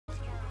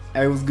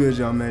Hey, what's good,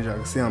 y'all, man? Y'all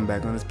can see I'm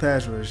back on this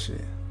pass rush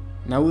shit.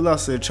 Now, we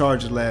lost to the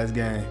Chargers last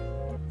game.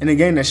 In a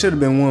game that should have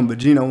been won, but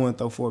Geno went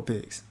throw 4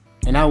 picks.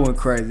 And I went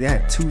crazy. I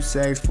had 2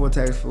 sacks, 4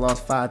 tackles for loss,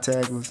 5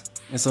 tackles.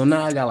 And so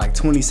now I got like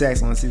 20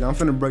 sacks on the season. I'm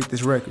finna break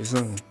this record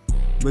soon.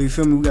 But you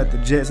feel me? We got the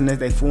Jets next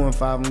day 4 and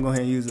 5. I'm gonna go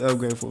ahead and use the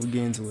upgrade before we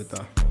get into it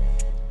though.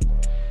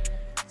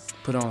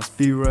 Put on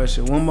speed rush.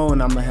 One more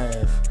and I'm gonna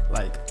have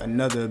like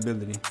another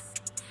ability.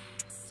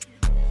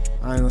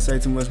 I ain't gonna say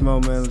too much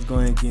more, man. Let's go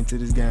ahead and get into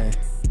this game.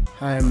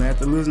 Alright, man.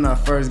 After losing our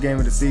first game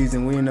of the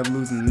season, we end up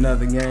losing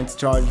another game to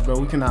Chargers, bro.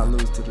 We cannot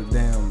lose to the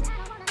damn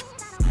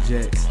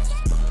Jets.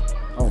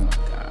 Oh my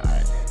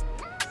god.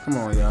 Come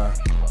on, y'all.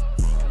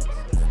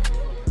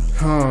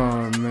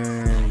 Oh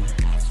man.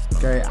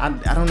 Okay, I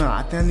don't know.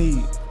 I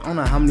don't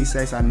know how many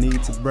sacks I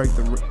need to break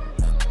the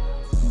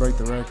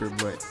record,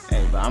 but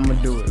hey, but I'm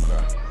gonna do it, bro.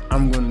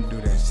 I'm gonna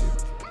do that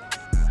shit.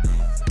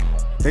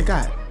 They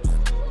got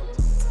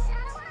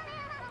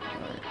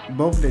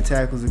both of their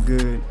tackles are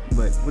good,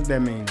 but what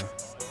that mean though?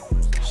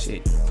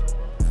 Shit.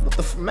 What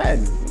the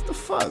Madden? What the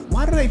fuck?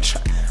 Why do they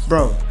try,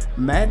 bro?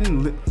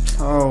 Madden.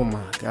 Oh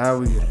my god,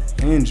 we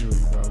get an injury,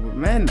 bro. But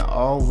Madden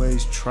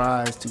always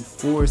tries to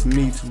force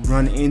me to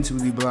run into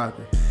the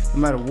blocker. No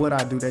matter what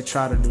I do, they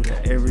try to do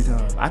that every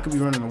time. I could be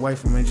running away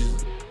from it,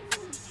 just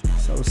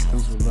so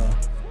stupid, bro.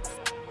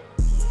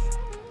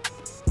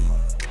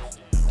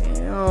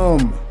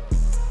 Damn.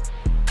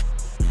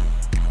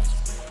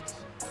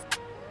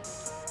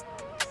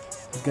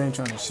 This game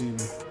trying to shoot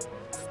me.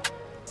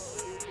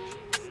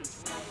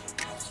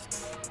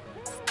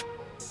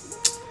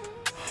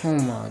 Oh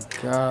my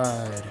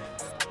god.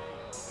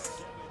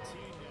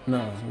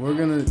 No, we're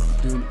gonna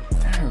do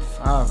damn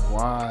 5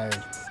 wide.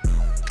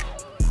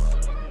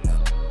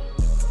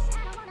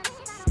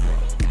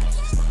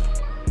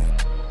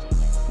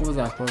 What was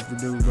I supposed to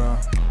do, bro?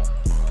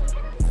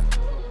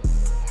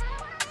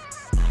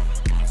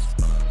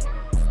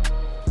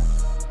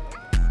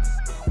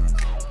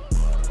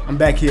 I'm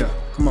back here.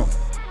 Come on.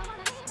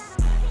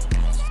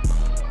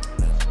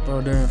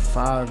 Bro, they're in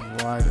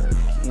 5 wide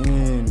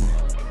again.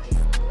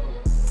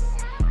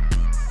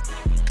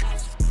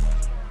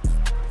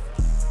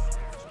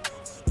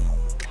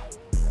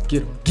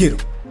 Get him, get him,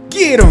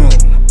 get him!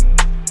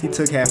 He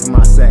took half of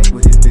my sack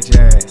with his bitch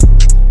ass.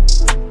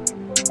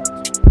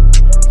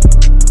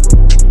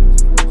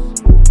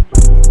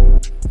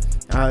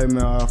 Alright,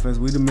 man, offense,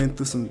 we done been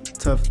through some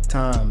tough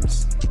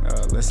times.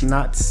 Let's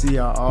not see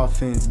our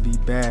offense be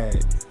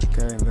bad.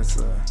 Okay, let's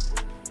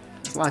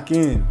lock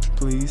in,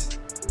 please,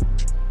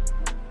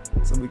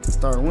 so we can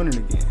start winning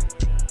again.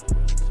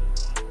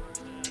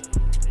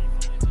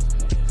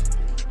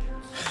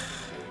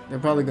 They're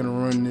probably gonna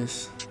run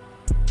this.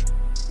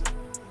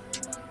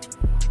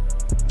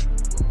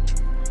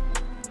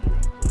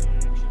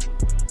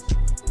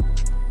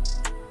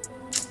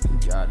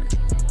 He got it.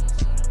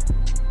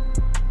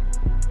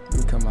 Let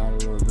me come out a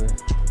little bit.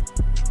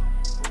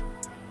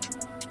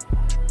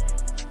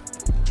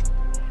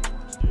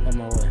 On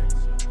my way.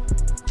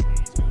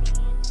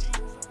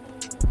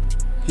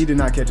 He did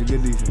not catch a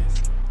good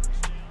defense.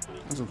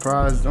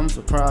 I'm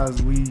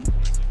surprised we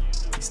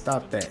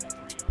stopped that.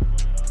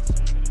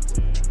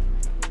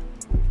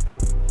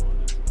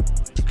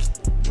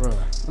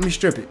 Bruh, let me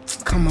strip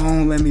it. Come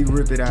on, let me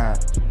rip it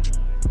out.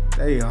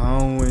 They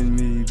hoeing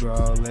me, bro.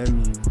 Let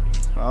me.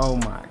 Oh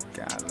my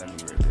god, let me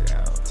rip it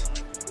out.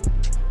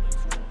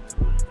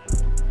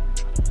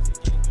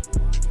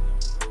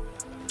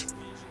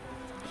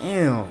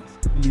 Damn,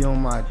 be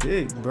on my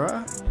dick,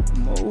 bruh.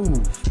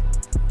 Move.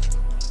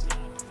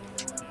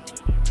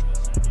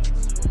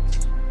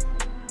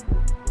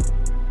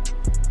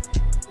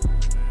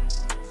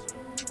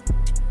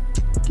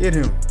 Get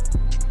him.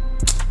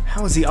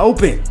 How is he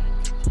open?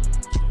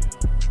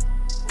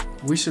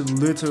 We should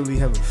literally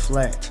have a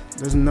flat.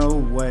 There's no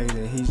way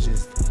that he's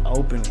just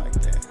open like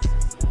that.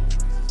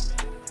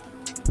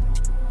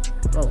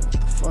 Bro, what the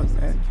fuck,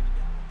 man?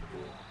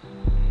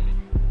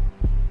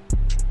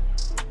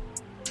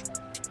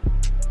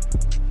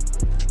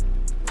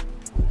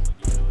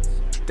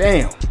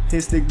 Damn,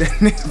 hit stick that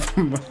nigga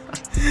from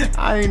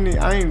behind.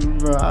 I ain't,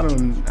 bro. I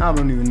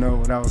don't even know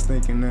what I was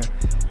thinking there.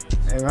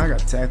 Hey, I got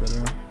tackled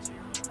him.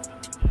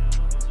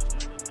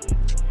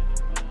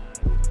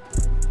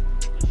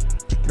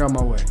 Get out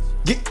my way.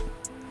 Get.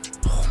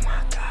 Oh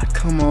my god,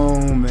 come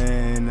on,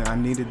 man. I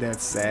needed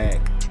that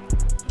sack.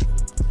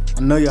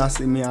 I know y'all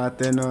see me out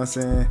there, know what I'm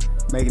saying?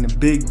 Making a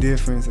big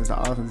difference as the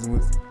offense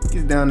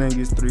gets down there and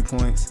gets 3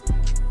 points.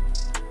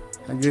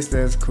 I guess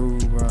that's cool,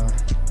 bro.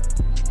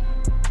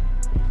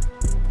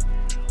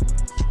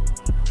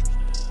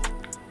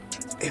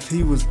 If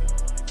he was,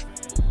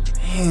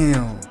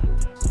 damn,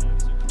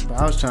 bro,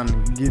 I was trying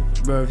to get,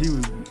 bro, if he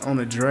was on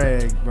a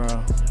drag, bro,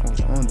 I was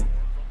on it.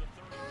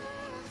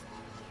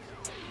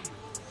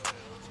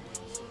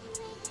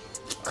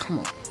 Come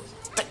on.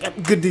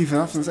 Good defense.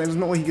 I was gonna say, there's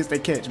no way he gets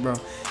that catch, bro.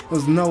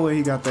 There's no way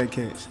he got that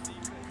catch.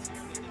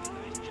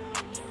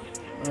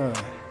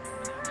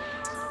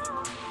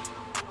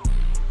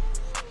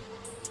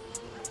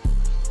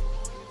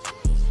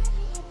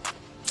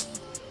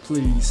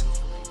 please.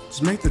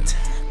 Just make the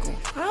tackle.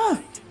 Ah.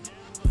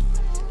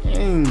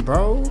 Dang,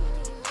 bro.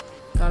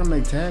 Gotta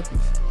make tackles.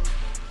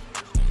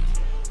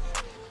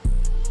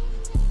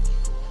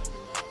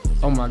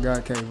 Oh my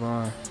God,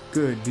 Kayvon.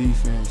 Good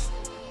defense.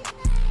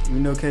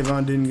 Even though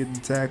Kayvon didn't get the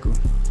tackle,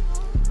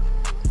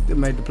 still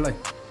made the play.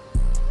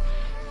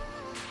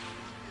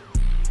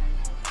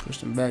 Push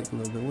them back a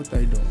little bit. What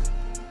they doing?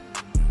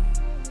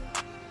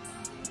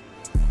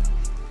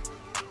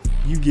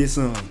 You get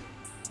some.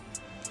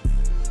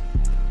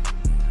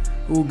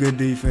 Ooh, good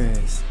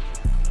defense.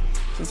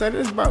 So say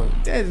this, bro.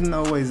 There's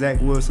no way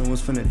Zach Wilson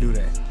was finna do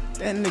that.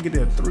 That nigga did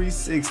a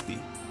 360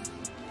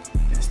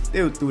 and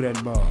still threw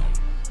that ball.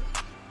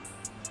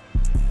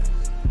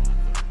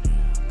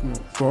 Come on,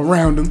 go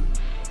around him.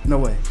 No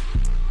way.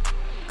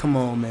 Come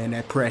on, man.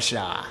 That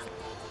pressure.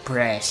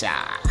 Pressure.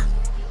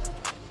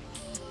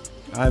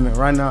 All right, man.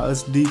 Right now,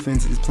 us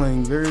defense is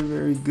playing very,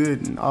 very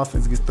good, and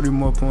offense gets 3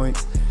 more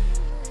points.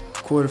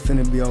 Quarter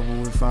finna be over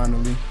with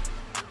finally.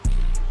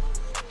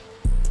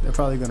 They're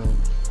probably gonna.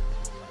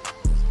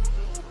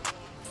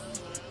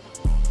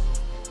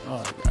 All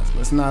right, guys.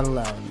 Let's not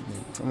allow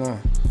anything. Come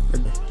on.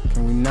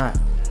 Can we not?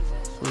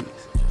 Please.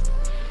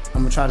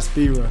 I'm gonna try to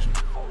speed rush him.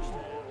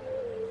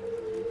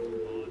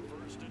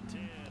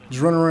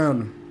 Just run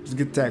around him. Just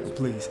get the tackle,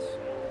 please.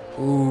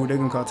 Ooh, they're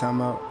gonna call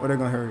timeout, or they're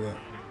gonna hurry up.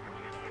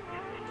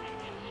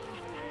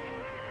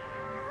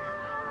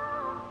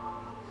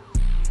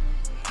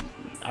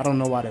 I don't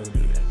know why they would do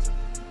that.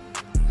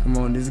 Come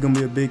on, this is gonna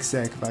be a big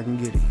sack if I can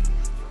get it.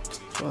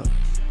 Fuck.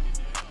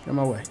 Get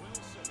my way.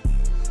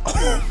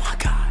 Oh my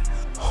God.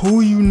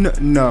 Who you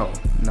know?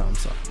 No, I'm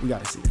sorry. We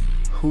gotta see it.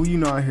 Who you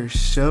know out here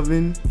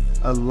shoving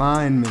a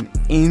lineman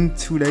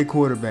into their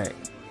quarterback?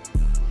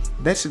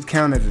 That should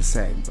count as a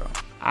sack, bro.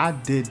 I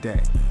did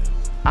that.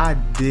 I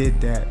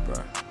did that,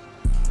 bro.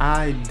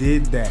 I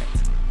did that.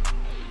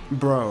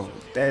 Bro,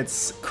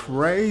 that's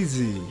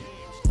crazy.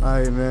 All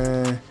right,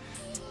 man.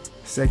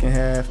 Second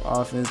half,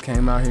 offense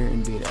came out here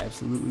and did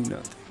absolutely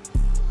nothing.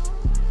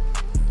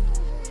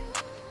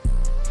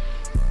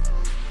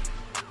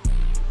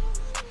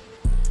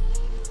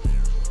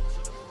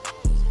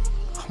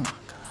 Oh my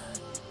God.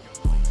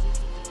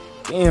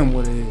 Damn,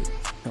 what it is.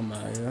 Come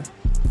out here.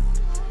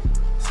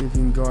 See if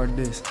you can guard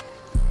this.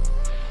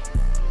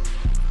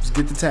 Just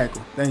get the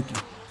tackle. Thank you.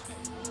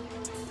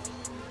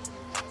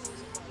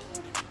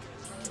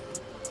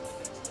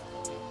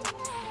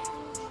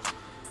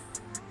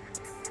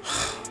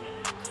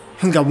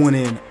 He got one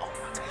in. Oh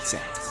my God, he's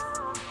ass.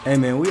 Hey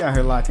man, we out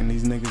here locking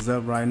these niggas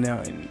up right now,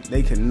 and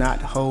they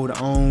cannot hold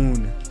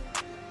on.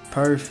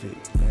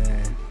 Perfect,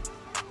 man.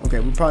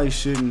 Okay, we probably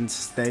shouldn't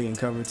stay in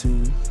cover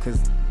 2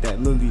 because that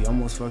literally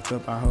almost fucked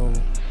up our whole.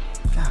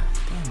 God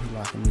damn, he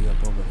locking me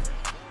up over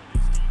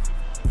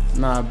there.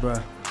 Nah,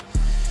 bruh.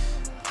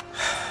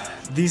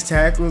 These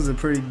tackles are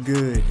pretty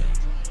good,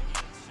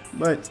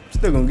 but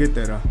still gonna get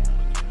there though.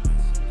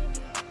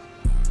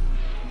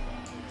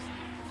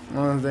 As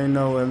long as they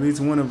know at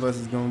least one of us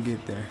is gonna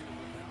get there.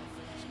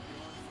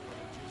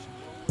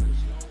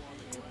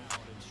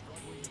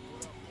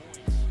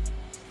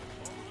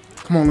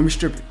 Come on, let me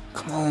strip it.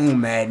 Come on,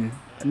 Madden.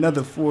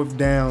 Another 4th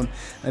down,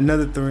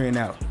 another 3 and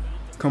out.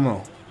 Come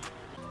on.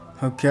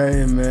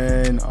 Okay,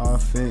 man,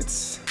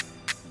 offense.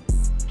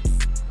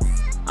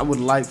 I would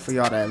like for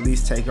y'all to at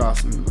least take off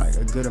some, like,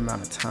 a good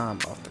amount of time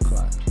off the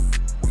clock.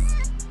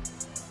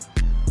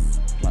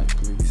 Like,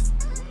 please.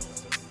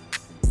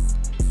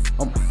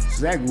 Oh my.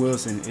 Zach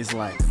Wilson is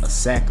like a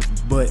sack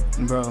of butt,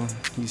 bro.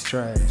 He's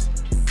trash.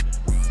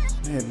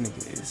 That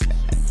nigga is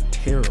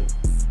terrible.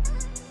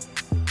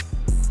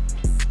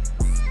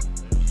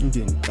 I'm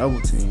getting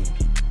double teamed.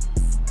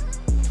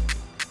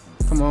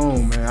 Come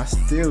on, man. I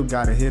still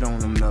got a hit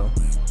on him, though.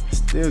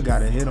 Still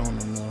got a hit on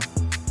him, though.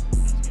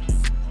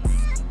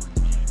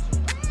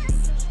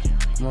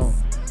 Come on.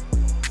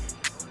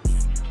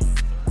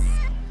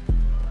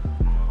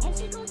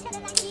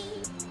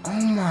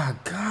 Oh my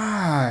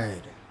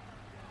God.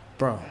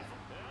 Bro,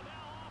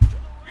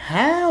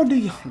 how do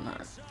you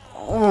not?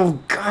 Oh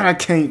God, I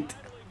can't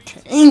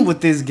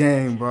with this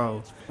game,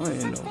 bro. What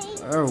in the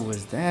world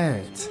was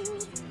that?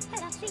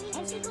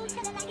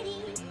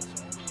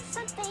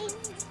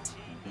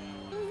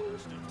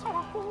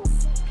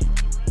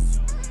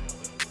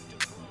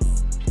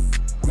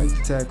 Make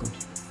the tackle.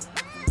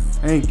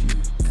 Thank you.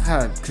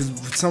 God, because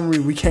for some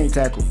reason we can't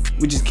tackle.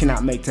 We just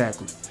cannot make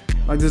tackles.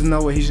 Like, there's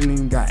no way he shouldn't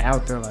even got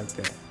out there like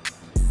that.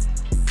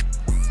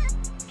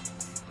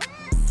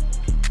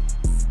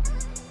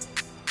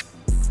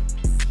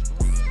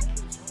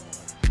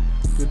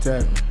 Good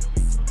tackle.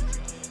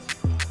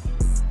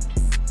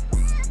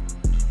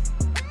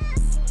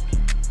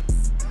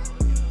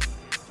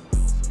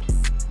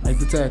 Make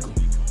the tackle.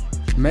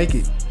 Make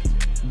it.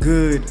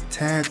 Good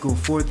tackle.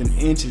 4th and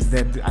inches.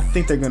 That I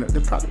think they're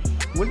probably.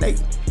 Would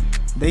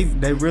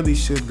they really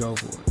should go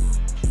for it.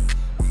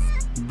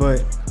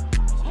 But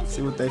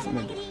see what they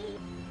finna do.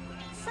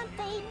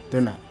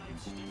 They're not.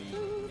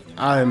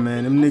 Alright,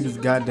 man. Them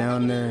niggas got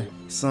down there.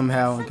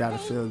 Somehow got a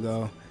field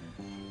goal.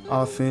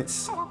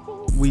 Offense.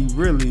 We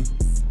really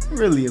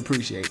really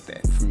appreciate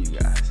that from you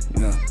guys,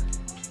 you know.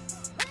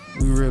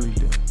 We really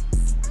do.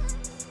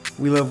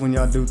 We love when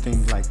y'all do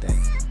things like that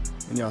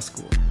in y'all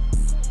school.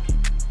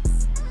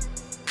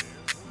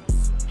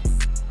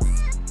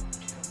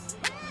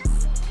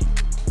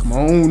 Come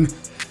on.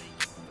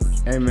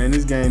 Hey man,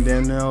 this game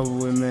damn near over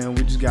with, man.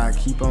 We just gotta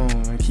keep on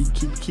and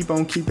keep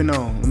on keeping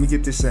on. Let me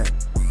get this sack.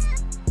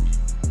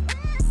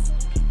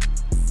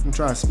 I'm gonna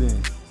try to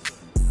spin.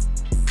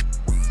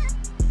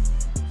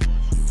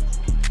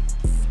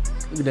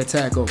 Look at that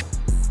tackle.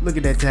 Look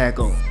at that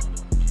tackle.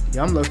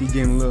 Yeah, I'm lucky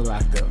getting a little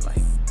locked up.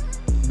 Like,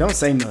 don't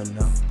say nothing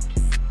though.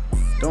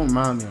 Don't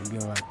remind me of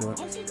getting locked up.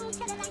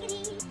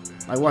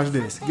 Like, watch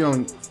this. Get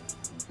on.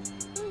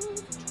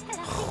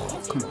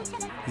 Oh, come on.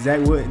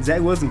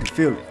 Zach wasn't to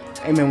feel it.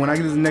 Hey man, when I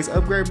get to the next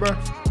upgrade, bro,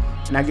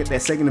 and I get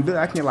that second ability,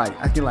 I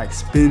can like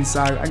spin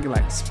side, I can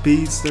like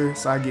speedster,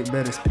 so I get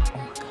better speed. Oh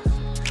my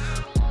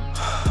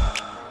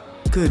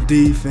god. Good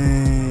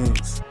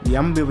defense. Yeah,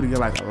 I'm gonna be able to get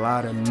like a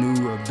lot of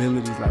new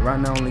abilities. Like right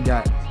now I only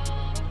got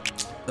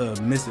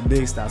Mr.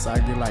 Big Style, so I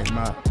get like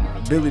my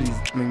abilities,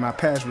 my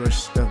pass rush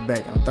stuff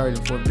back on 3rd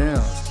and 4th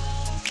downs.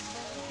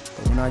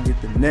 But when I get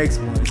the next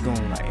one, it's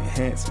gonna like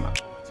enhance my.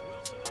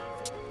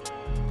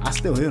 I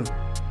still hit him.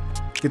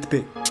 Get the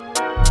pick.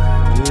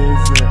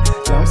 Yes, sir.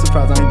 Yeah, I'm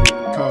surprised I ain't get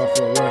called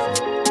for a roughing.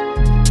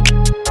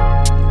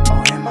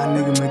 Oh, and my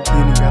nigga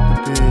McKinney got the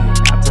pick.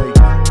 I take it.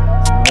 I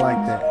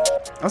like that.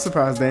 I'm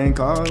surprised they ain't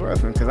called a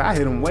roughing because I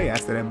hit him way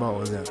after that ball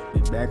was up.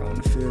 Back on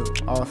the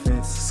field.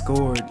 Offense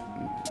scored.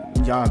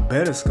 Y'all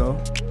better score.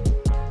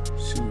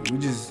 Shoot, we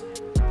just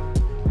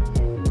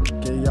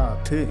gave y'all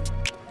a pick.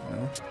 You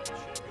know?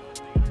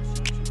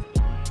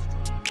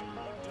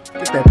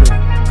 Get that pick.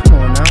 Come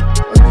on now.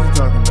 What are you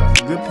talking about?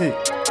 Good pick.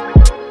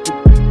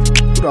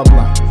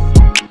 Block.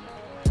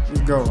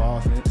 Let's go,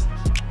 offense.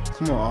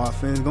 Come on,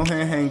 offense. Go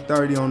ahead and hang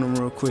 30 on them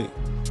real quick.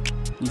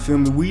 You feel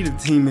me? We the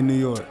team in New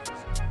York.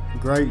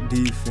 Great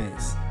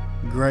defense.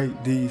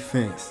 Great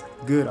defense.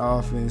 Good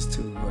offense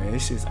too, man.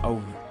 It's just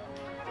over.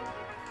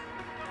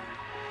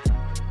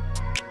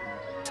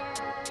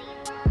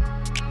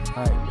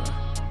 Alright, bro.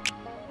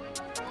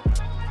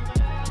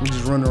 We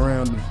just run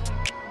around him.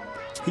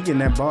 He getting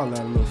that ball out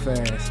a little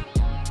fast.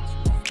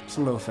 It's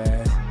a little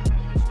fast.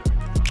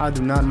 I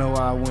do not know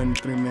why I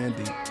went 3-man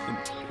deep.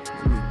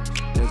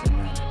 It doesn't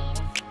matter.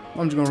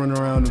 I'm just gonna run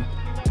around him.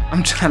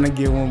 I'm trying to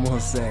get one more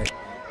sack.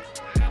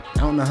 I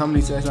don't know how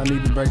many sacks I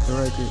need to break the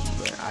record,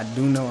 but I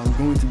do know I'm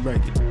going to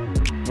break it.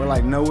 We're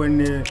like nowhere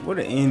near. We're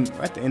at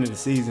the end of the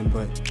season,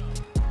 but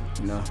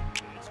you know,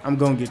 I'm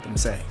gonna get them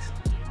sacks.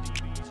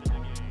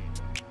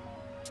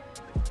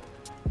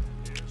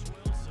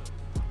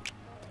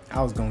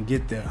 I was gonna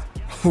get there.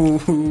 I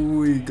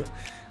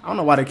don't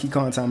know why they keep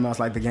calling timeouts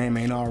like the game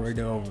ain't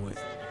already over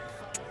with.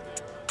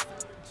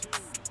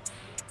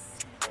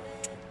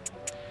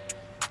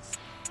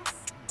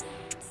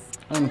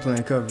 I'm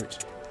playing coverage.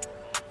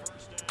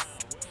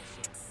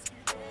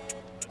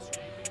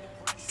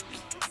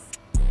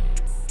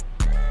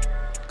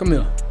 Come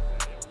here.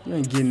 You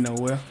ain't getting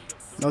nowhere.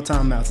 No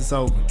timeouts. It's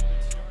over.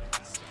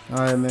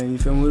 Alright, man. You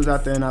feel me? We was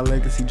out there in our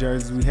legacy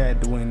jerseys. We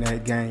had to win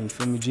that game. You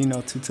feel me?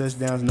 Gino, 2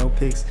 touchdowns, no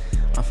picks.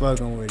 I'm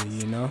fucking with it,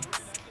 you know?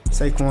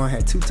 Saquon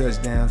had 2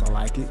 touchdowns. I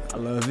like it. I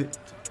love it.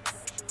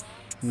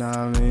 Know what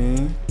I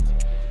mean?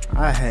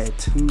 I had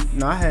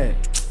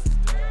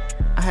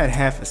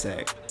half a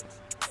sack.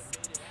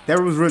 That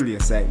was really a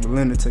sack, but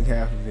Leonard took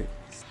half of it.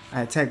 I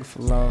had tackle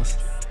for loss.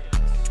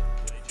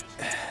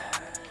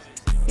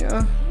 You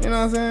know what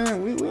I'm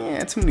saying? We ain't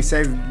had too many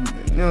sacks, you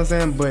know what I'm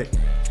saying? But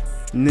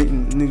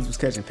niggas was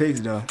catching pigs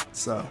though,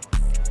 so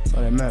that's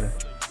all that matter.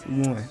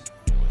 We won.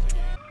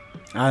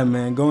 Alright,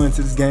 man, going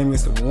into this game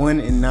against the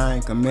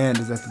 1-9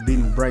 Commanders after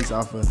beating the brakes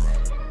off of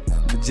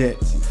the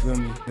Jets. You feel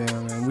me?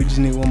 Damn, man. We just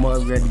need one more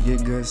upgrade to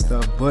get good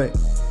stuff. But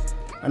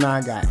I know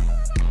I got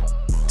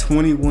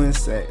 21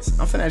 sacks.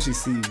 I'm finna actually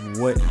see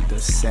what the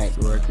sack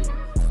record.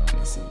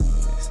 Let's see what it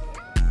is.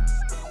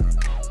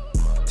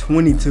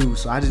 22.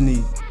 So I just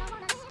need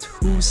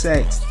 2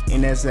 sacks,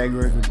 and that sack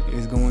record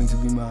is going to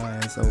be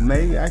mine. So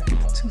maybe I get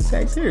 2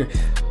 sacks here.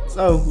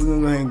 So we're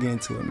gonna go ahead and get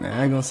into it, man.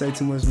 I ain't gonna say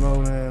too much more,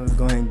 man. Let's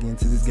go ahead and get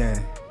into this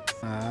game.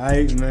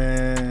 Alright,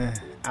 man.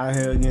 Out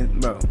here again,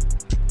 bro.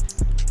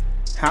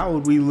 How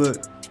would we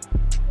look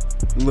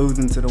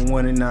losing to the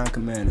 1-9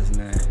 Commanders,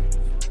 man?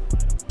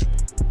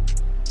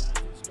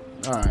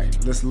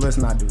 Alright, let's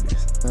not do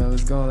this.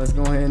 Let's go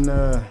ahead and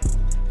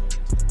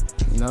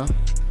you know.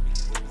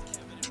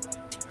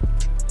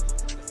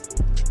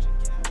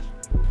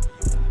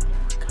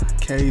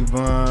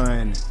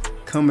 Kayvon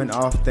coming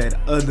off that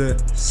other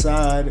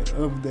side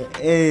of the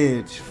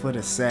edge for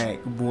the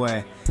sack,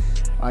 boy.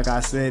 Like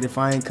I said, if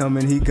I ain't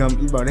coming, he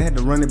come. Bro, they had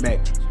the running back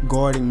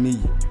guarding me.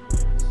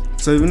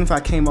 So even if I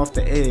came off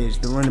the edge,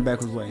 the running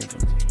back was waiting for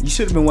me. You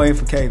should have been waiting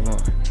for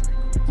Kayvon.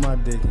 My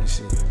dick and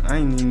shit. I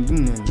ain't even do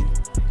nothing.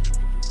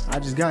 I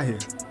just got here.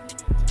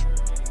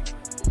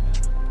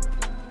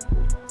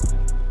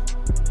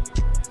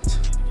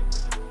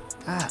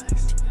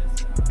 Guys,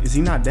 is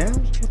he not down?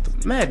 What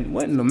the Madden?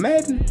 What in the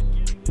Madden?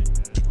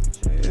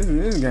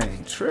 This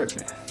game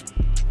tripping.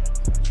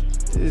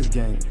 This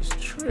game is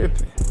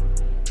tripping.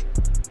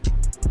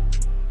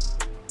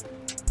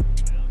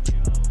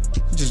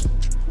 Just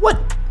what?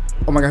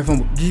 Oh my god,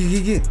 fumble.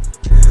 Get.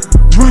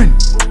 Run!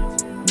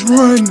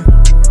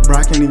 Bro,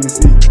 I can't even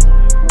see.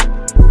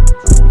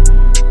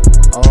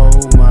 Oh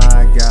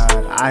my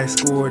god. I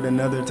scored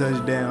another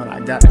touchdown. I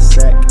got a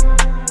sack.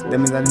 That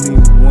means I just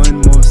need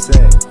one more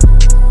sack.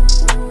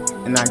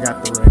 And I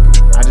got the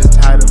record. I just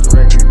tied up the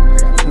record. I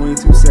got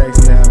 22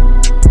 sacks now.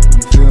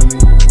 You feel me?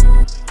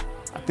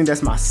 I think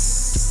that's my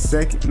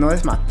second. No, I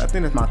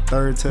think that's my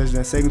third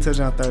touchdown. Second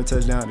touchdown, third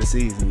touchdown of the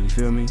season. You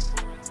feel me?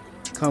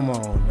 Come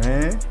on,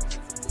 man.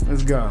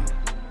 Let's go.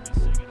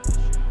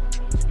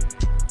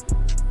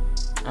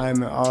 Alright,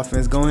 man,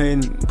 offense. Go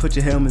ahead and put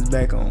your helmets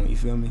back on. You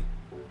feel me?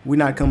 We're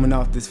not coming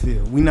off this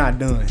field. We're not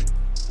done.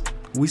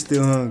 We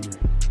still hungry.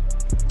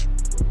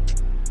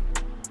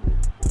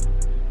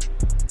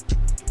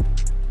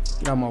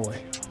 Get out my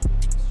way.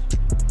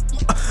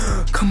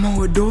 Come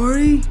on,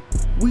 Dory.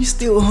 We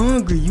still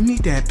hungry. You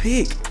need that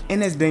pick.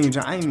 And that's Daniel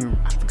Jones. I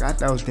forgot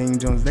that was Daniel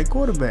Jones, that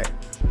quarterback.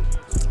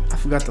 I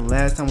forgot the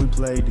last time we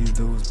played these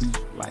dudes. We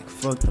like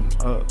fucked them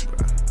up,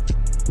 bro.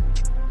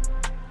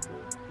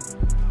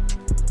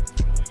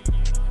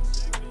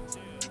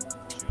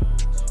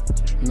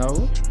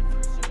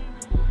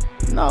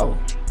 No.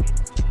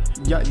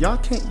 Y'all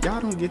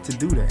don't get to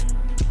do that.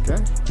 Okay?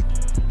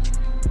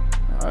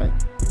 Alright.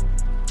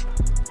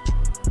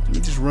 Let me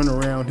just run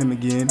around him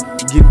again.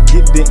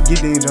 Get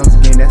Daniel Jones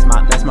again. That's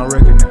my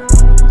record now.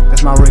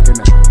 That's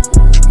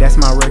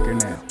my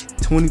record now.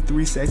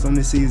 23 sacks on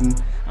this season.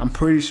 I'm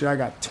pretty sure I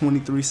got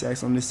 23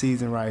 sacks on this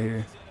season right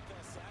here.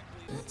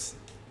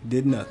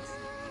 Did nothing.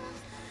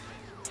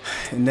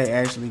 And they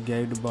actually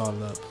gave the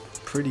ball up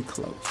pretty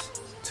close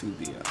to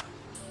the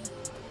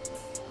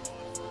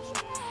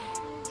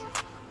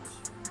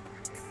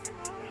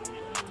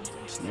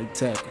Snake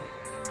tackle.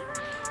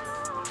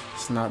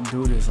 Let's not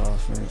do this,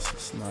 offense.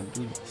 Let's not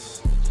do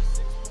this.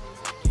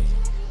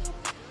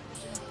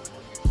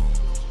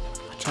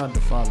 I tried to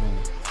follow him.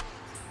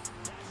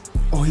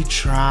 Oh, he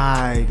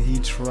tried.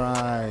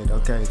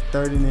 Okay,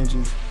 30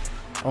 inches.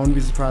 I wouldn't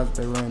be surprised if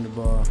they ran the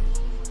ball.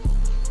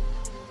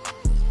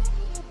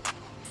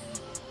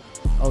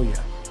 Oh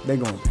yeah, they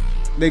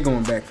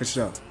going back for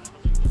sure.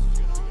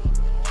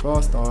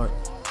 False start,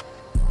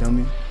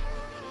 dummy.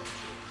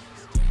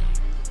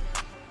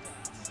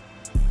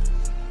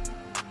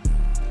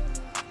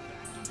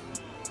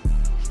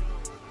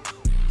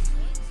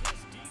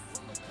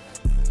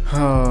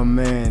 Oh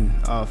man,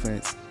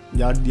 offense.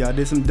 Y'all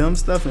did some dumb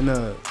stuff and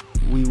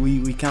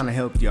we kind of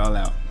helped y'all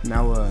out.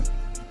 Now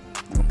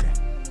okay.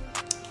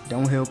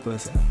 Don't help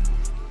us out.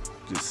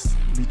 Just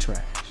be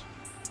trash.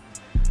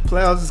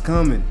 Playoffs is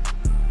coming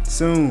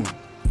soon.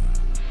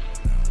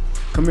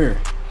 Come here.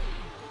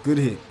 Good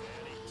hit.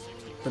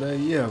 But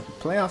yeah,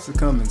 playoffs are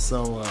coming.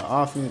 So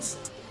offense,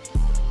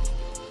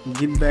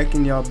 get back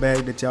in y'all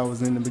bag that y'all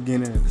was in the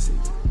beginning of the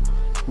season.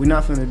 We're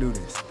not finna do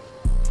this.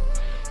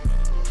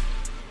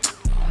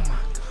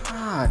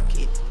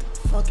 Get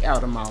the fuck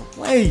out of my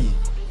way.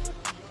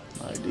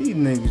 Like, these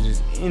niggas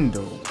just in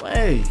the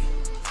way.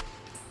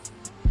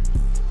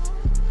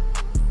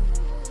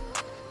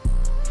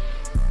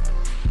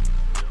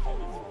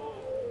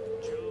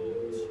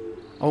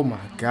 Oh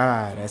my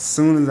god, as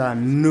soon as I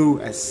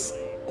knew,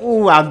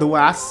 out the way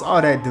I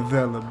saw that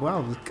develop, boy, I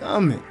was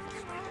coming,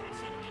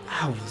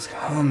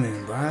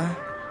 bruh.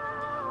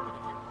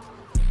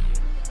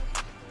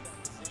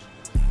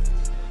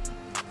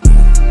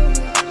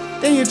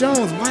 Daniel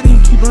Jones, why do you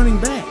keep running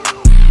back?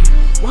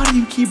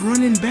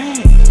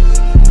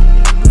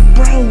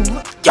 Bro,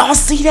 y'all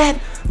see that?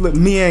 Look,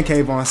 me and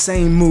Kayvon,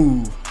 same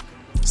move.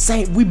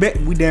 We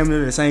damn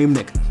near the same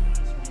nigga.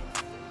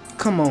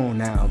 Come on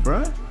now,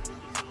 bruh.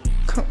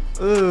 Come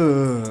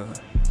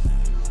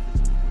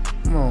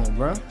on,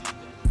 bruh.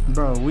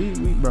 Bro, we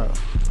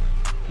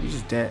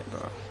just that,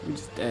 bro.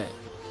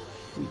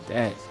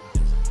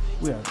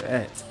 We are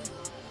that.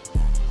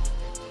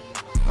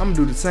 I'm gonna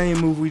do the same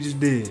move we just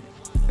did.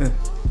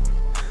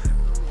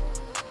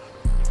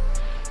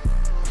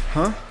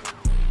 Huh?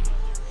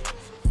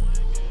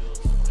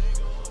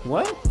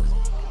 What?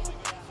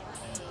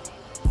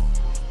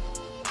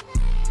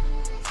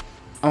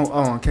 Oh,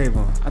 on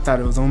Kayvon. I thought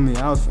it was on me.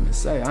 I was finna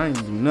say I ain't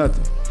do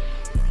nothing.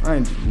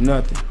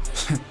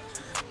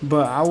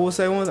 But I will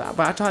say once, but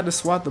I tried to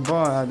swat the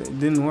ball. It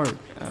didn't work.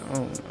 I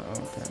don't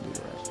think I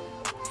did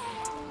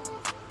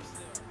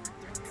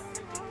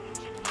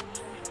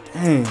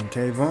right. Dang,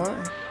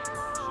 Kayvon.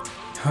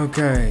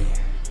 Okay.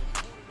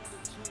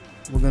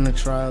 We're gonna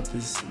try out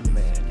this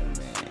man.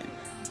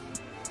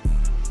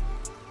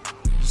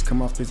 Just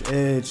come off this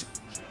edge,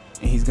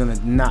 and he's gonna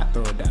not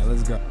throw it down.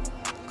 Let's go.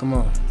 Come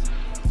on.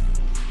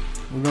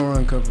 We're gonna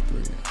run cover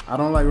 3. I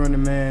don't like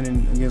running man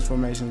against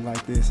formations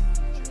like this.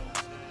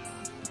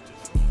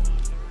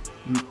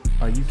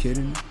 Are you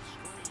kidding me?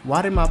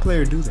 Why did my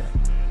player do that?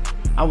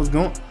 I was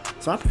going,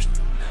 so I pushed.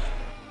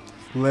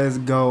 Let's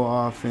go,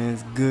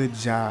 offense. Good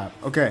job.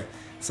 Okay,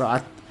 so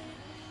I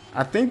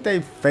think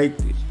they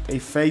faked it. They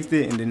faked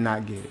it and did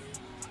not get it.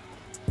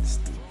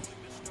 Stupid.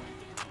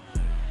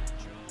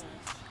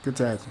 Good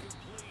tackle.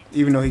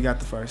 Even though he got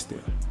the first steal.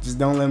 Just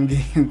don't let him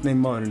get anything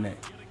more than that.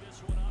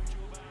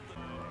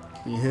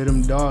 You hear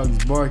them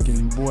dogs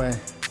barking, boy.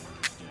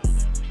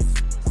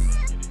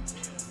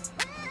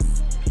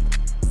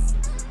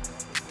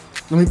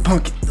 Let me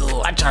punk it.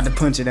 Oh, I tried to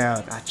punch it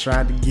out. I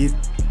tried to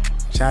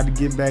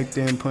get back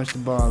there and punch the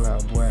ball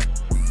out, boy.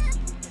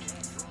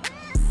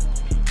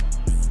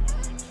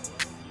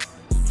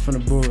 From the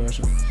bull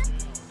rusher.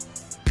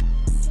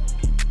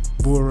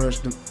 Bull rush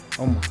them.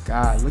 Oh my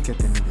God, look at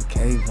that nigga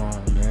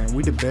Kayvon, man.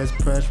 We the best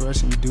press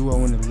rushing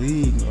duo in the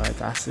league, like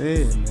I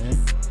said, man.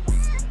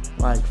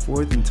 Like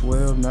 4th and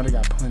 12, now they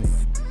got punted.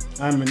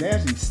 I mean, they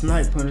actually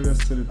snipe punted us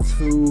to the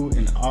 2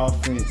 in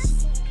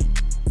offense.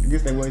 I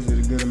guess they wasted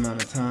a good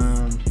amount of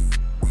time.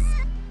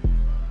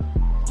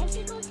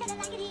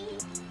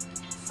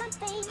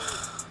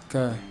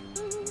 Okay.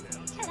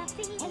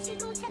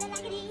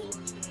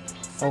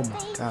 Oh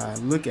my God,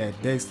 look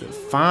at Dexter.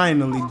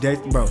 Finally,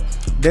 Dexter, bro.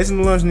 Dexter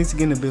Lunch needs to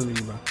get an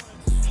ability, bro.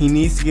 He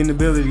needs to get an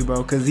ability,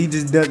 bro, because he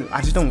just doesn't.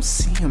 I just don't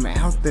see him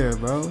out there,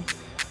 bro.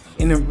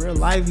 In real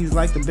life, he's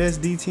like the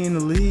best DT in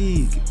the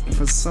league. And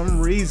for some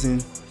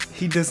reason,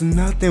 he does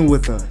nothing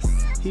with us.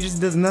 He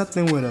just does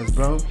nothing with us,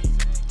 bro.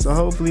 So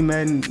hopefully,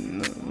 Madden, you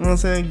know what I'm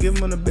saying, give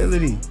him an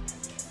ability.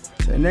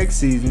 So next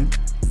season,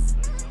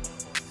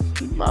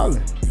 keep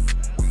balling.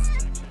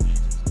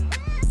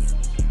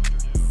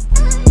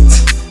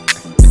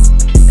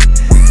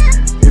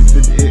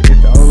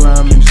 If the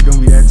O-lineman is gonna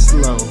be that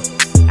slow,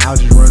 I'll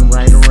just run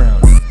right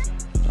around him.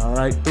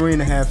 Alright,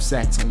 3.5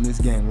 sacks on this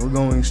game. We're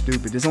going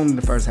stupid. It's only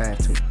the first half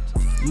too.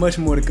 Much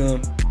more to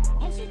come.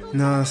 You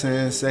know what I'm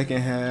saying?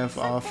 Second half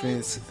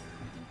offense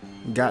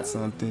got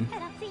something.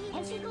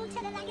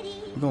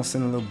 We're gonna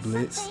send a little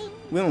blitz.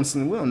 We don't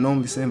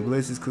normally send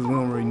blitzes because we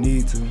don't really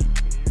need to.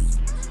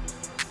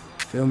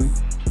 Feel me?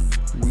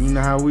 You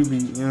know how we be,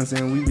 you know what I'm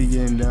saying? We be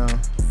getting down.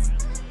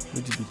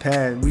 We just be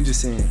pad. We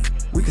just saying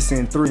we could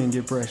send 3 and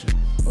get pressure.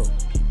 Oh.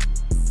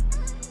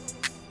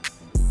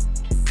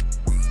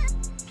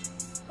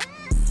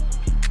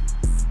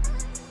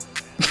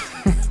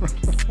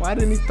 Why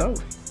didn't he throw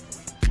it?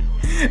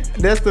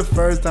 That's the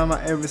first time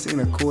I ever seen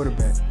a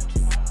quarterback.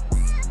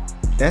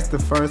 That's the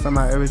first time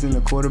I ever seen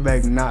a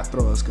quarterback not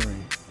throw a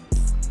screen.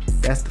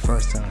 That's the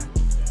first time.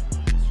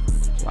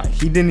 Like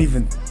he didn't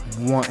even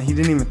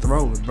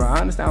throw it, bro. I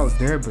understand I was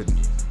there, but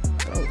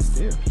throw it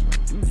still.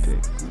 You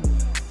pick.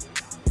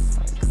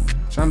 Like,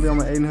 trying to be on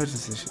my Aiden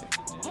Hutchinson shit.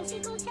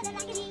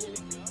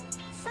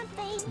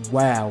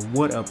 Wow,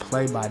 what a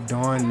play by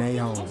Darnay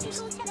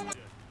Holmes.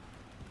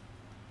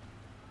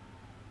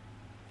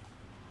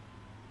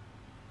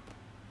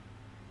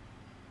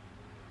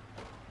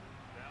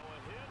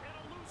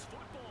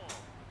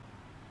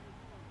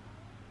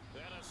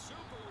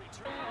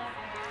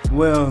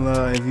 Well,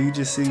 if you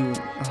just see,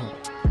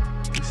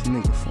 this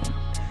nigga fumble.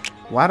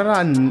 Why did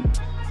I'm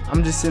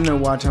just sitting there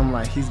watching, I'm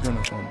like, he's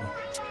gonna fumble.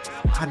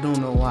 I don't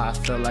know why I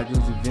felt like it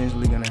was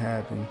eventually gonna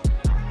happen.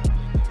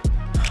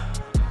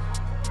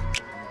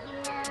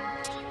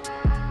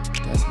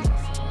 That's my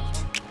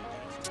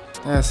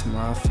fault. That's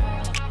my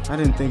fault. I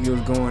didn't think it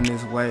was going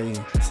this way.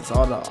 Since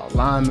all the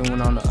linemen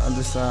went on the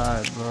other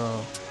side,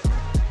 bro.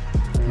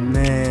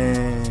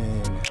 Man.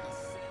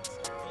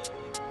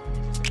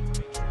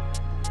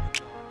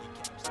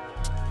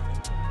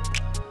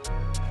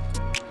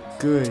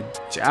 Good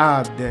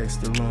job,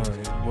 Dexter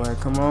Lawrence. Boy,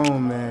 come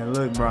on, man.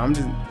 Look, bro, I'm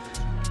just...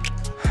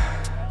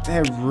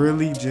 That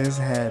really just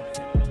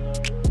happened.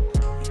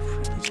 It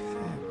really just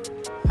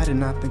happened. I did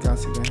not think I'd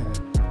see that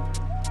happen.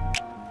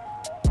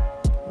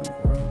 Look,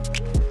 bro.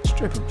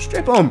 Strip him.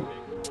 Strip him!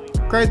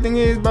 Crazy thing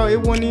is, bro,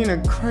 it wasn't even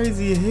a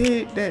crazy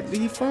hit that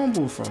he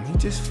fumbled from. He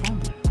just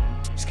fumbled.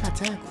 Just got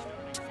tackled.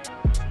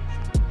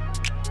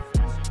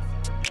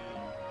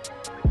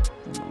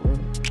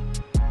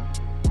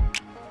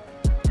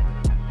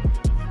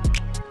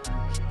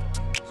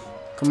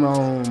 Come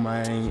on,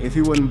 man. If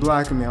he wasn't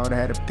blocking me, I would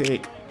have had a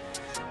pick.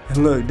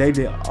 And look, they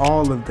did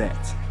all of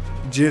that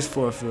just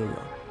for a field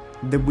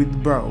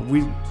goal.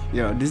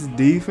 Yo, this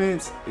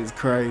defense is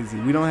crazy.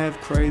 We don't have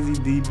crazy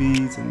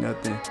DBs or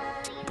nothing.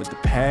 But the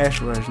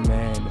pass rush,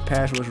 man, the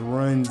pass rush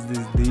runs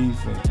this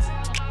defense.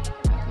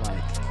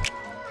 Like,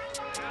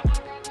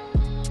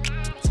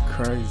 it's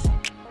crazy.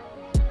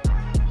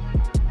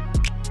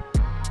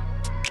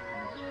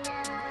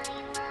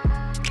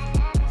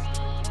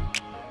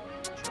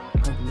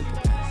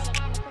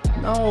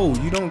 No,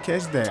 you don't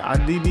catch that. Our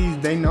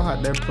DBs, they know how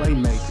they're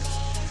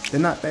playmakers. They're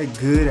not that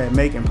good at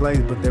making plays,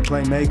 but they're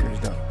playmakers,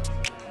 though.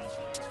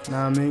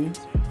 Know what I mean?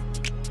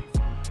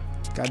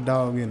 Got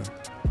dog in them.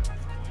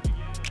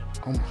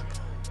 Oh my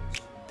God.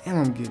 Damn,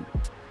 I'm getting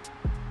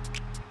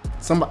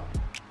somebody.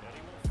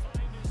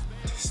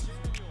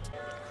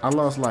 I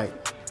lost like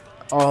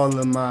all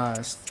of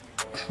my,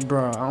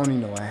 bro. I don't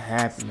even know what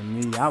happened to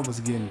me. I was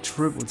getting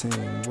triple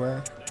teamed,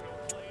 boy.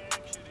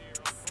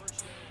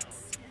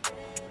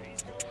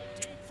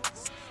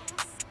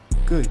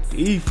 Good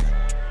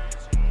defense.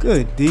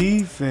 Good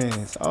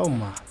defense. Oh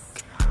my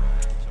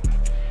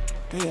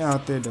They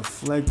out there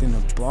deflecting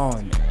the ball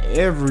and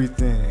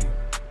everything.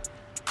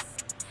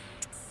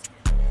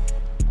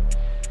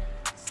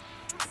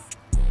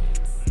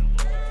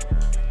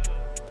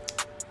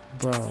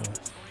 Bro,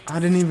 I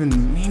didn't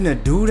even mean to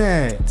do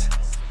that.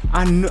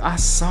 I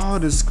saw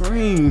the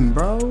screen,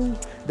 bro.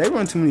 They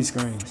run too many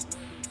screens.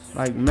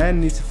 Like,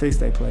 Madden needs to fix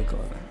their play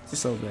calling. It's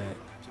so bad.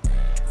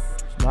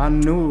 But I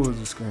knew it was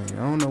a screen. I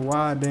don't know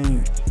why they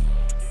ain't.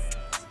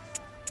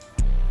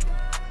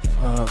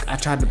 Fuck, I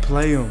tried to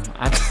play him.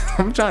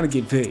 I'm trying to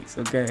get picks,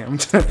 okay? I'm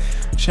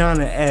trying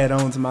to add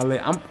on to my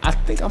leg. I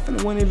think I'm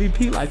finna win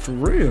MVP, like, for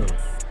real.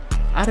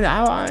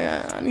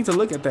 I need to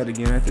look at that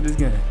again after this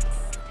game.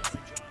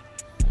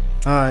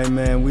 All right,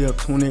 man, we up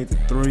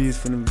 28-3. It's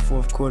finna be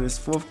fourth quarter. It's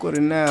fourth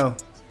quarter now.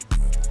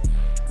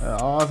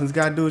 All offense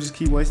gotta do is just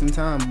keep wasting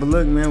time. But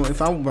look, man,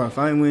 if I ain't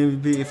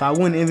win MVP, if I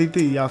win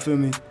MVP, y'all feel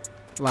me?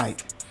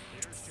 Like,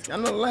 y'all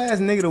know the last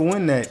nigga to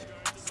win that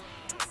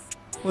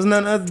was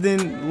none other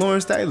than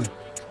Lawrence Taylor.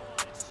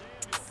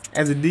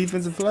 As a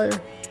defensive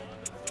player,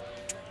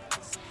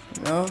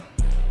 you know,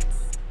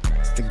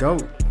 it's the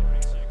GOAT.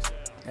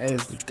 Hey,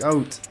 it's the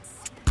GOAT.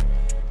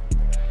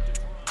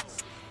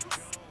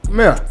 Come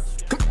here.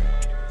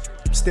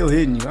 I'm still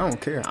hitting you. I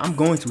don't care. I'm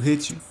going to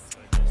hit you.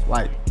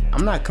 Like,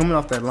 I'm not coming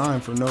off that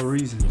line for no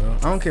reason, bro. I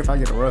don't care if I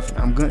get a roughing.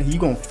 You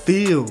gonna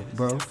feel,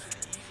 bro.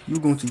 You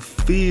going to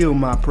feel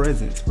my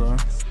presence, bro.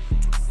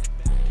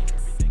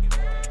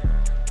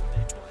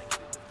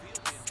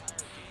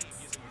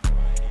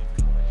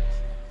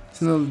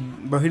 So,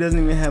 bro, he doesn't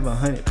even have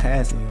 100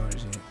 passing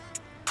yards yet.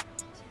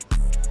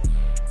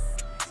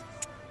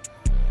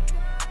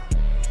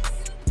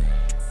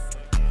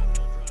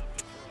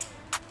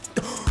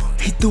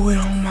 He threw it,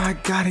 oh my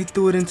God, he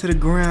threw it into the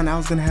ground. I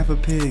was gonna have a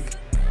pick.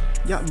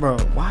 Yeah, bro,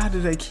 why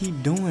do they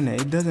keep doing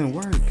that? It doesn't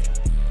work.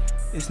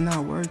 It's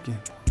not working.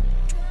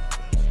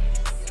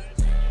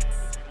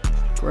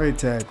 Great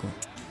tackle.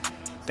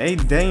 They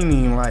ain't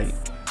even like,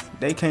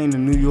 they came to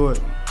New York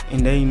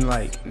and they ain't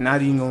like,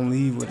 not even gonna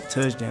leave with a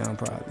touchdown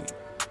probably.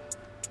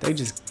 They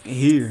just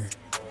here.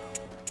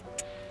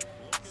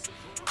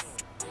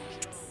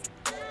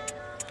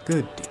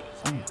 Good deal.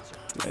 Oh my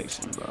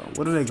God, bro.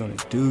 What are they gonna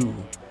do?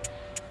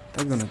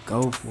 They're gonna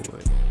go for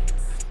it.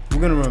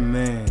 We're gonna run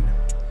man,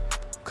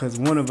 cause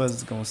one of us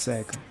is gonna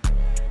sack him.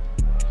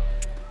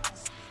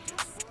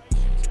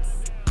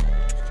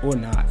 Or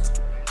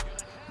not.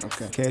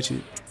 Okay, catch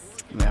it.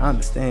 Man, I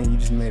understand you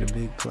just made a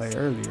big play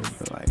earlier,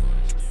 but like,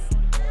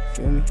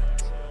 feel me?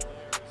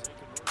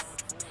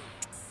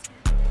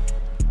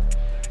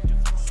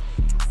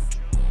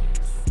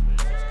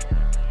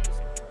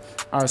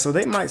 Alright, so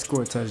they might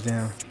score a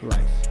touchdown. Like,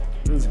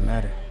 it doesn't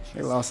matter.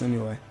 They lost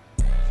anyway.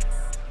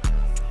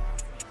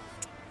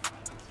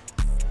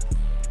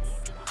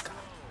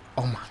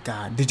 Oh my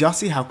God. Did y'all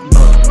see how the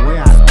way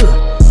I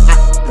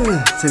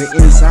to the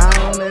inside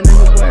on that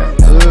nigga?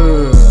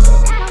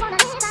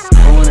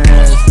 Going to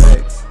have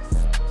sacks.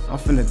 I'm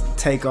finna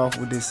take off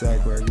with this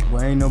sack record. Boy,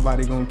 ain't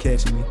nobody gonna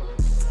catch me.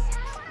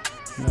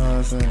 You know what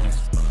I'm saying?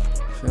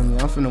 Feel me?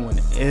 I'm finna win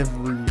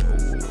every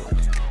award.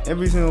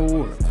 Every single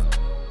award.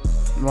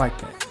 I like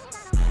that.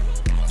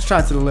 Let's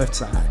try to the left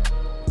side.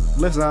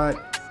 Left side.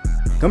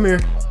 Come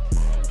here.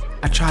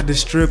 I tried to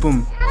strip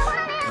him.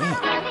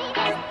 Damn.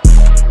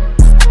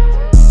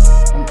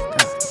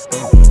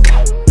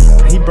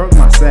 He broke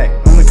my sack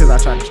only because I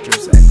tried to strip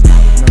sack.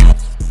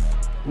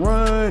 No.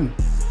 Run.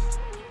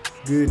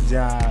 Good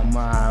job,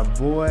 my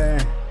boy.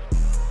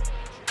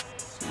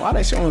 Why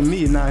they showing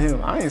me and not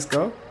him? I ain't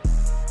score.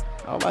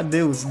 All I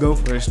did was go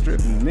for a strip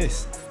and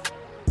miss.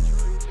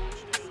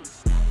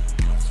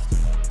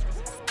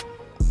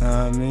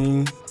 I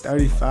mean,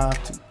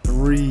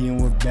 35-3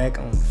 and we're back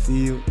on the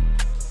field.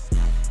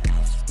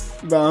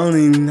 But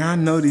I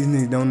know these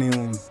niggas don't even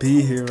want to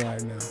be here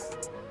right now.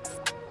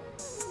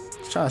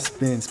 Try to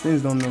spin.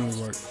 Spins don't never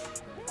work.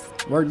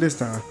 Work this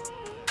time.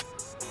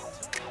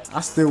 I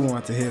still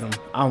want to hit him.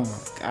 Oh my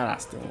God, I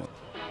still want.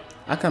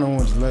 I kind of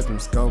want to just let them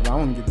scope. I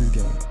want to get this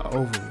game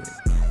over with.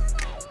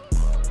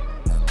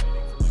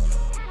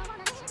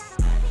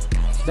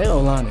 Their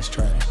O-line is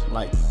trash.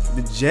 Like,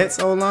 the Jets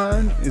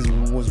O-line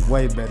was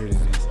way better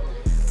than this.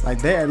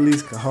 Like, they at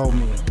least could hold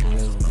me a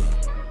little bit.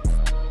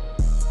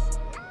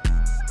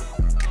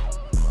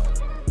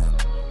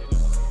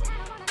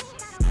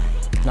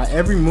 Like,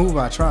 every move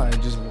I try,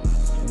 it just,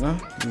 you know?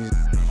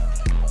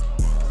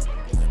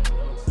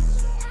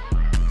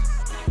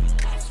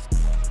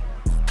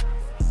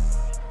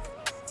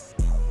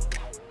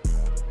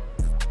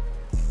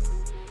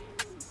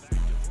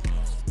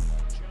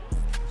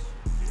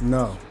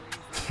 No.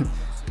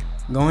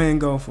 Go ahead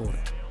and go for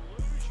it.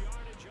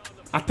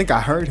 I think I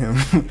hurt him.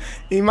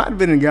 He might have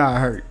been the guy I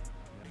hurt.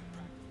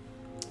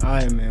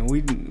 Alright, man.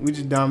 We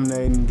just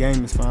dominating. The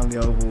game is finally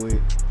over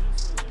with.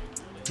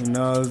 You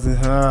know,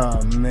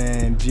 oh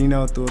man,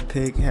 Gino threw a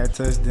pick, had a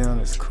touchdown.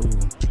 It's cool.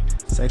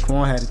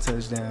 Saquon had a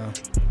touchdown.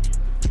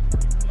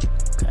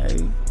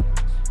 Okay.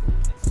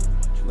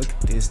 Look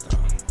at this though.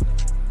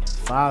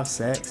 5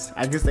 sacks.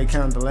 I guess they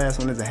count the last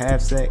one as a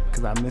half sack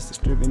because I missed the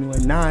strip anyway.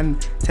 9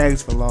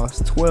 tackles for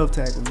loss, 12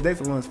 tackles.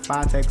 Dexter Lawrence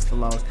 5 tackles for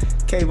loss.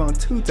 Kayvon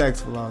 2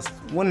 tackles for loss.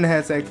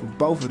 1.5 sacks for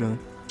both of them.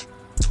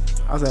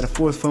 I was at a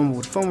forced fumble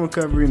with fumble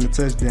recovery and a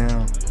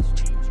touchdown.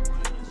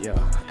 Yeah,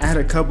 I had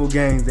a couple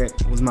games that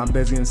was my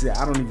best game.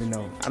 I don't even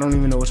know. I don't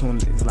even know which one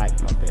is like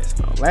my best.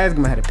 Bro. Last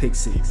game I had a pick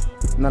 6.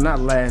 No, not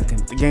last game.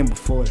 The game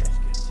before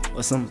that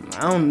or something.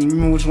 I don't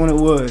remember which one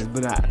it was,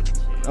 but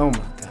oh my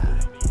God.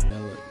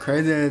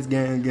 Crazy ass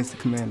game against the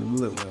Commanders.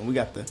 Look, man, we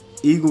got the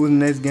Eagles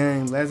next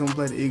game. Last time we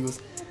played the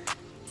Eagles.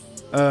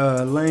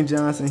 Lane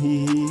Johnson,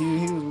 he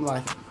was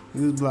blocking. He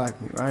was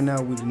blocking. Right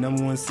now we the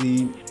 #1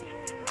 seed.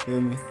 Feel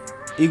me?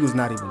 Eagles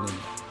not even in there.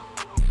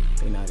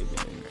 They not even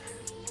in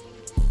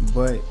there.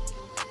 But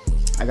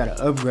I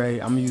gotta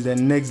upgrade. I'm gonna use that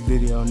next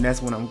video, and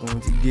that's when I'm going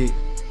to get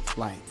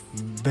like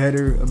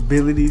better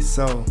abilities.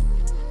 So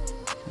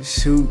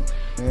shoot,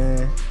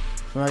 man.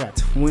 So I got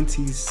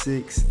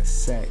 26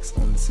 sacks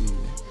on the season.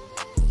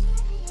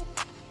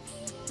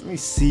 Let me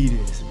see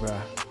this,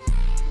 bro.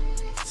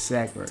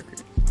 Sack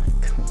record.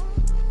 Like, come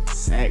on.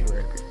 Sack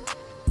record.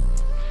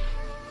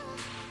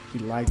 You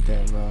like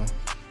that, bro?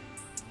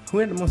 Who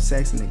had the most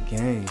sacks in the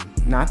game?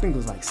 Nah, I think it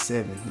was like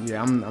 7.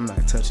 Yeah, I'm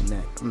not touching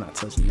that. I'm not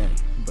touching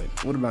that. But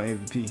what about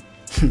MVP?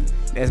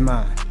 That's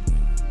mine.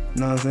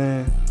 You know what I'm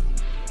saying?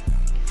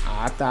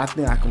 I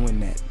think I can win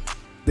that.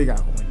 I think I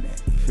can win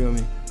that. You feel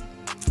me?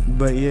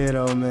 But yeah,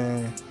 though,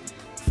 man.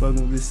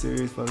 Fucking with this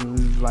series, fucking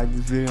with this, like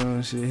this video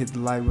and shit. Hit the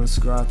like button,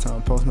 subscribe, turn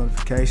on post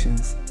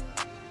notifications.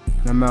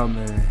 And I'm out,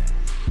 man.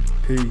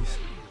 Peace.